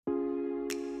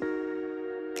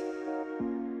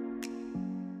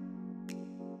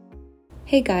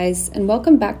Hey guys, and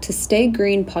welcome back to Stay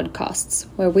Green Podcasts,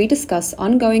 where we discuss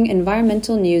ongoing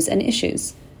environmental news and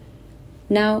issues.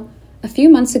 Now, a few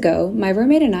months ago, my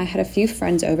roommate and I had a few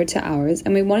friends over to ours,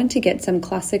 and we wanted to get some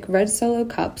classic red Solo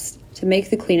cups to make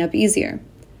the cleanup easier.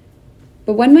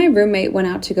 But when my roommate went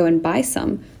out to go and buy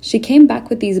some, she came back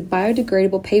with these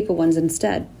biodegradable paper ones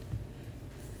instead.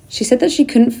 She said that she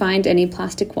couldn't find any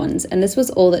plastic ones, and this was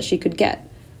all that she could get.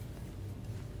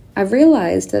 I've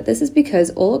realised that this is because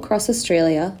all across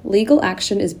Australia, legal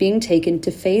action is being taken to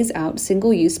phase out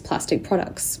single-use plastic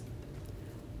products.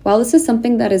 While this is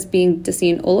something that is being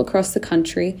seen all across the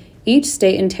country, each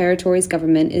state and territory's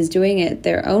government is doing it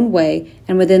their own way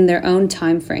and within their own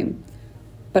time frame.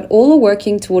 But all are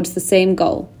working towards the same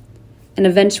goal, an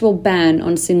eventual ban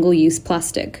on single-use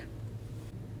plastic.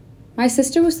 My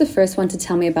sister was the first one to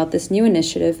tell me about this new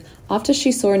initiative after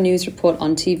she saw a news report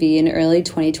on TV in early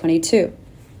 2022.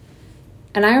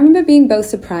 And I remember being both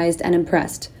surprised and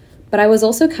impressed, but I was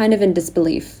also kind of in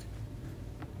disbelief.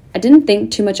 I didn't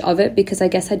think too much of it because I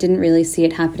guess I didn't really see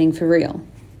it happening for real.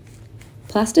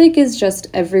 Plastic is just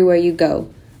everywhere you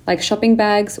go, like shopping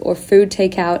bags or food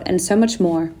takeout and so much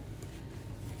more.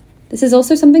 This is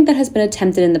also something that has been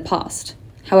attempted in the past.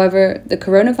 However, the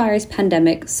coronavirus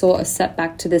pandemic saw a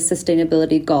setback to this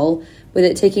sustainability goal, with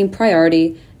it taking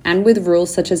priority and with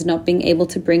rules such as not being able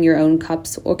to bring your own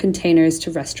cups or containers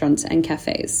to restaurants and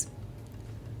cafes.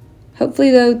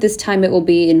 Hopefully, though, this time it will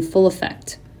be in full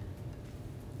effect.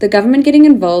 The government getting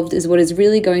involved is what is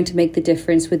really going to make the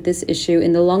difference with this issue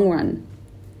in the long run.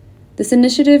 This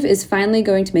initiative is finally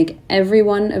going to make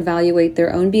everyone evaluate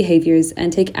their own behaviors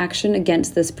and take action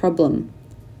against this problem.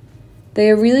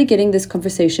 They are really getting this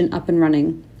conversation up and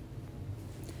running.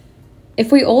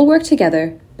 If we all work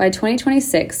together, by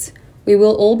 2026, we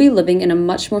will all be living in a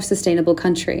much more sustainable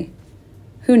country.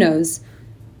 Who knows?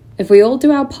 If we all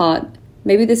do our part,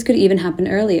 maybe this could even happen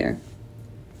earlier.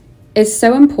 It's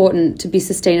so important to be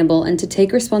sustainable and to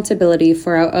take responsibility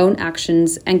for our own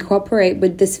actions and cooperate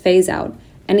with this phase out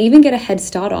and even get a head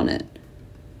start on it.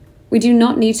 We do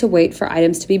not need to wait for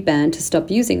items to be banned to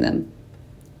stop using them.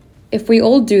 If we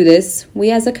all do this,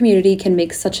 we as a community can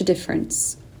make such a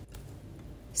difference.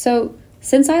 So,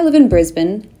 since I live in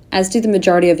Brisbane, as do the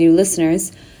majority of you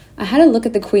listeners, I had a look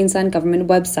at the Queensland government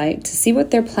website to see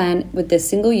what their plan with this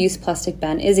single-use plastic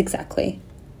ban is exactly.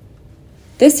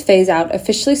 This phase-out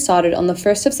officially started on the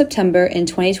 1st of September in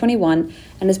 2021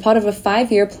 and is part of a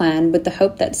 5-year plan with the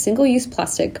hope that single-use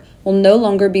plastic will no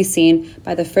longer be seen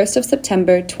by the 1st of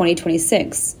September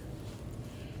 2026.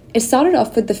 It started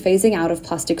off with the phasing out of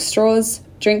plastic straws,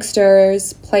 drink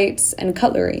stirrers, plates, and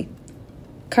cutlery.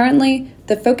 Currently,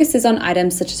 the focus is on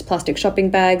items such as plastic shopping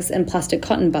bags and plastic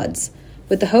cotton buds,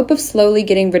 with the hope of slowly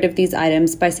getting rid of these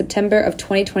items by September of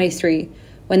 2023,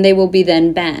 when they will be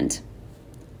then banned.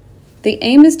 The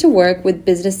aim is to work with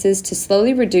businesses to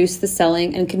slowly reduce the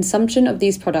selling and consumption of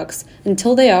these products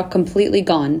until they are completely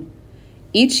gone.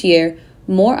 Each year,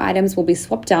 more items will be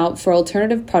swapped out for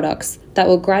alternative products that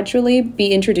will gradually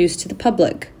be introduced to the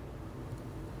public.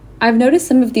 I've noticed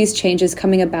some of these changes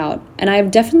coming about, and I have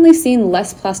definitely seen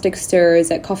less plastic stirrers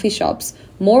at coffee shops,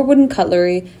 more wooden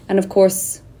cutlery, and of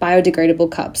course, biodegradable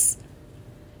cups.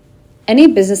 Any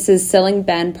businesses selling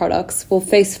banned products will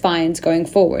face fines going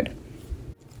forward.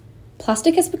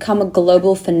 Plastic has become a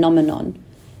global phenomenon.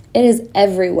 It is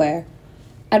everywhere.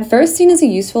 At first seen as a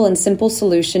useful and simple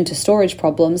solution to storage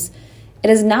problems,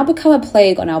 it has now become a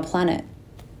plague on our planet.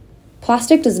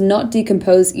 Plastic does not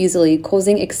decompose easily,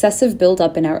 causing excessive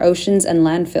buildup in our oceans and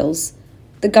landfills.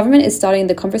 The government is starting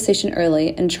the conversation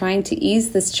early and trying to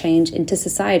ease this change into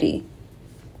society.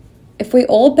 If we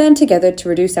all band together to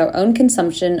reduce our own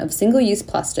consumption of single-use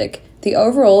plastic, the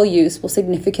overall use will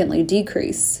significantly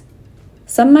decrease.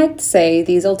 Some might say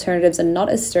these alternatives are not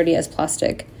as sturdy as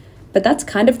plastic, but that's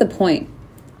kind of the point.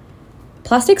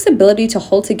 Plastic's ability to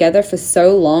hold together for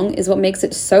so long is what makes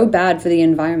it so bad for the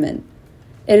environment.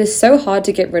 It is so hard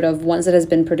to get rid of once it has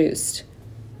been produced.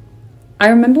 I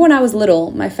remember when I was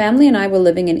little, my family and I were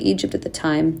living in Egypt at the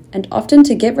time, and often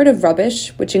to get rid of rubbish,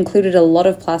 which included a lot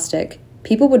of plastic,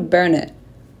 people would burn it.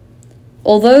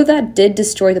 Although that did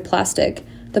destroy the plastic,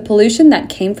 the pollution that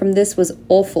came from this was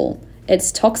awful.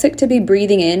 It's toxic to be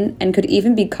breathing in and could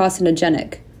even be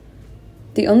carcinogenic.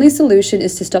 The only solution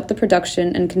is to stop the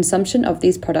production and consumption of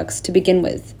these products to begin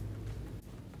with.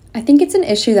 I think it's an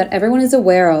issue that everyone is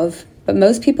aware of, but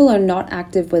most people are not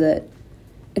active with it.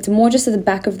 It's more just at the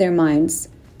back of their minds.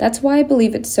 That's why I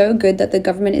believe it's so good that the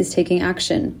government is taking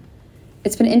action.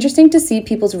 It's been interesting to see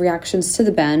people's reactions to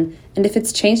the ban and if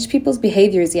it's changed people's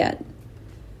behaviors yet.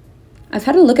 I've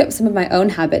had a look at some of my own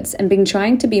habits and been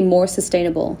trying to be more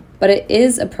sustainable, but it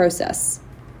is a process.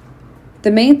 The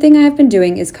main thing I have been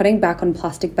doing is cutting back on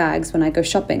plastic bags when I go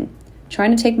shopping,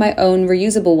 trying to take my own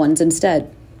reusable ones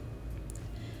instead.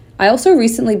 I also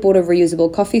recently bought a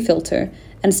reusable coffee filter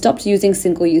and stopped using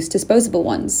single-use disposable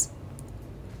ones.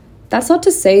 That's not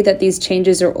to say that these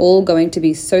changes are all going to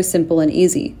be so simple and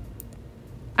easy.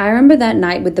 I remember that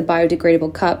night with the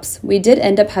biodegradable cups, we did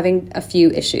end up having a few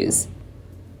issues.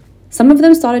 Some of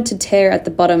them started to tear at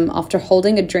the bottom after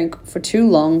holding a drink for too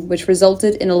long, which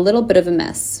resulted in a little bit of a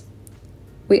mess.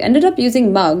 We ended up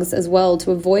using mugs as well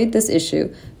to avoid this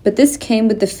issue, but this came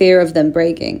with the fear of them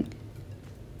breaking.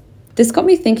 This got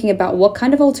me thinking about what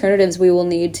kind of alternatives we will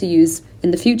need to use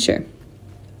in the future.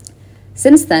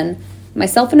 Since then,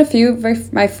 myself and a few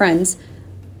of my friends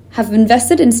have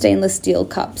invested in stainless steel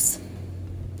cups.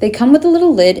 They come with a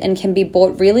little lid and can be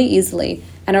bought really easily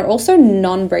and are also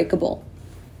non-breakable.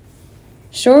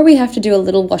 Sure, we have to do a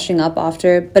little washing up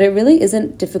after, but it really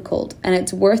isn't difficult and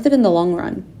it's worth it in the long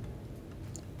run.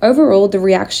 Overall, the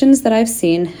reactions that I've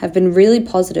seen have been really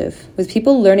positive, with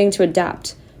people learning to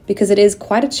adapt, because it is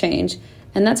quite a change,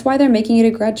 and that's why they're making it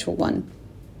a gradual one.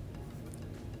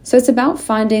 So it's about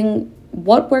finding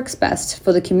what works best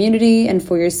for the community and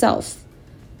for yourself.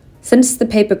 Since the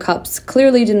paper cups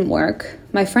clearly didn't work,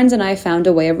 my friends and I found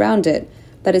a way around it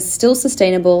that is still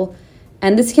sustainable,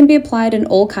 and this can be applied in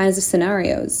all kinds of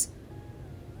scenarios.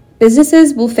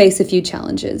 Businesses will face a few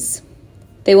challenges.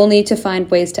 They will need to find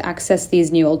ways to access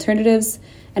these new alternatives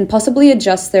and possibly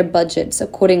adjust their budgets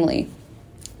accordingly,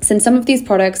 since some of these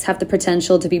products have the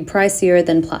potential to be pricier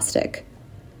than plastic.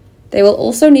 They will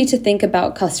also need to think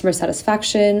about customer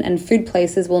satisfaction, and food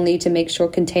places will need to make sure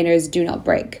containers do not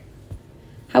break.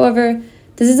 However,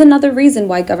 this is another reason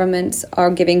why governments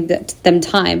are giving them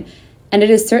time, and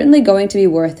it is certainly going to be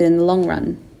worth it in the long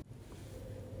run.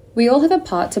 We all have a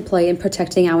part to play in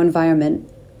protecting our environment.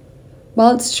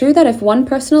 While it's true that if one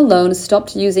person alone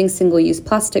stopped using single-use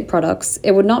plastic products,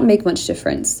 it would not make much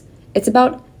difference. It's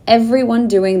about everyone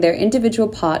doing their individual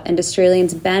part and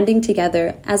Australians banding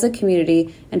together as a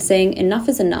community and saying enough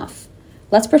is enough.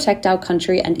 Let's protect our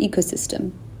country and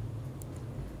ecosystem.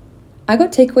 I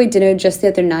got takeaway dinner just the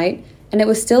other night and it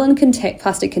was still in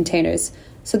plastic containers,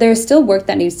 so there is still work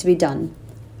that needs to be done.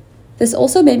 This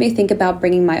also made me think about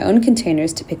bringing my own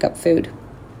containers to pick up food.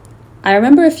 I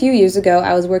remember a few years ago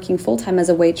I was working full-time as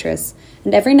a waitress,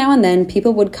 and every now and then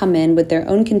people would come in with their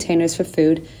own containers for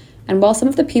food, and while some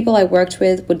of the people I worked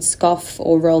with would scoff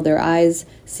or roll their eyes,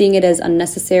 seeing it as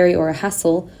unnecessary or a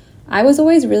hassle, I was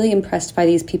always really impressed by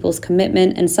these people's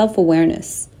commitment and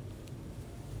self-awareness.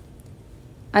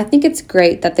 I think it's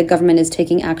great that the government is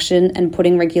taking action and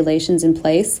putting regulations in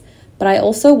place, but I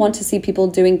also want to see people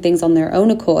doing things on their own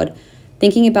accord,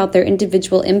 thinking about their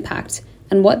individual impact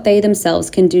and what they themselves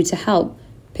can do to help,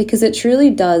 because it truly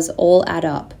does all add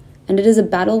up, and it is a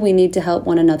battle we need to help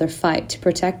one another fight to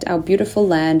protect our beautiful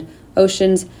land,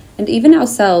 oceans, and even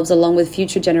ourselves along with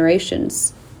future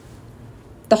generations.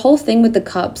 The whole thing with the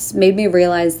cups made me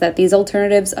realize that these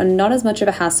alternatives are not as much of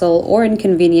a hassle or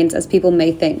inconvenience as people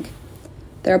may think.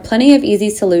 There are plenty of easy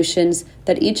solutions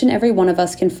that each and every one of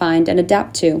us can find and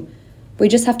adapt to. We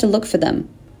just have to look for them.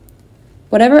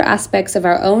 Whatever aspects of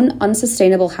our own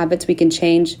unsustainable habits we can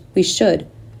change, we should.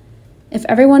 If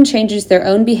everyone changes their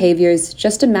own behaviors,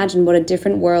 just imagine what a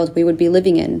different world we would be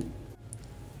living in.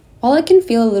 While it can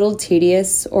feel a little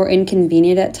tedious or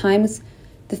inconvenient at times,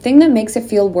 the thing that makes it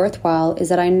feel worthwhile is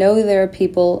that I know there are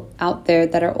people out there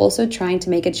that are also trying to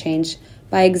make a change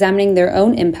by examining their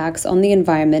own impacts on the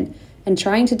environment and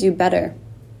trying to do better.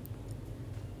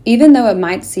 Even though it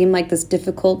might seem like this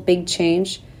difficult, big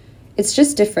change, it's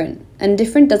just different, and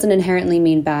different doesn't inherently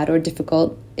mean bad or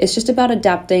difficult. It's just about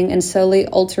adapting and slowly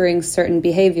altering certain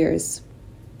behaviors.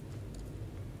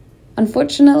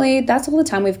 Unfortunately, that's all the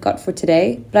time we've got for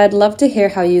today, but I'd love to hear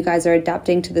how you guys are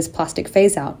adapting to this plastic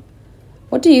phase-out.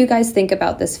 What do you guys think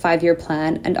about this 5-year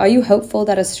plan, and are you hopeful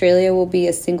that Australia will be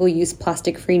a single-use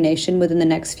plastic-free nation within the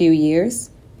next few years?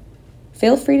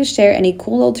 Feel free to share any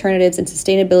cool alternatives and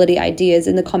sustainability ideas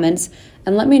in the comments,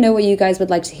 and let me know what you guys would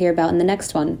like to hear about in the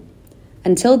next one.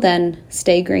 Until then,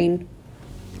 stay green.